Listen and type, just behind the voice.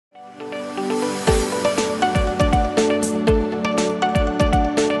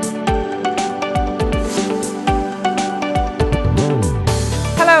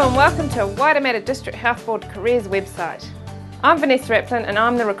to Waitemata District Health Board Careers website. I'm Vanessa Raplin and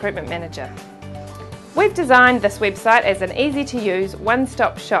I'm the Recruitment Manager. We've designed this website as an easy-to-use,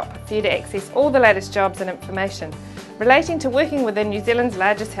 one-stop shop for you to access all the latest jobs and information relating to working within New Zealand's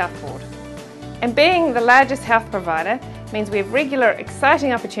largest health board. And being the largest health provider means we have regular,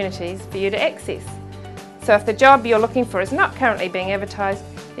 exciting opportunities for you to access. So if the job you're looking for is not currently being advertised,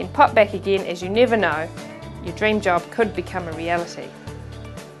 then pop back again, as you never know, your dream job could become a reality.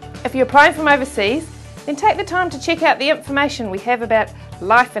 If you're applying from overseas, then take the time to check out the information we have about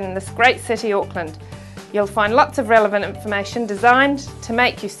life in this great city, Auckland. You'll find lots of relevant information designed to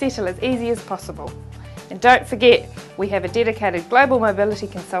make you settle as easy as possible. And don't forget, we have a dedicated global mobility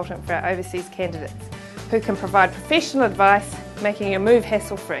consultant for our overseas candidates who can provide professional advice, making your move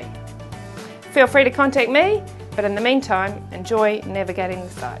hassle-free. Feel free to contact me, but in the meantime, enjoy navigating the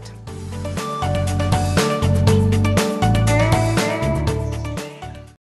site.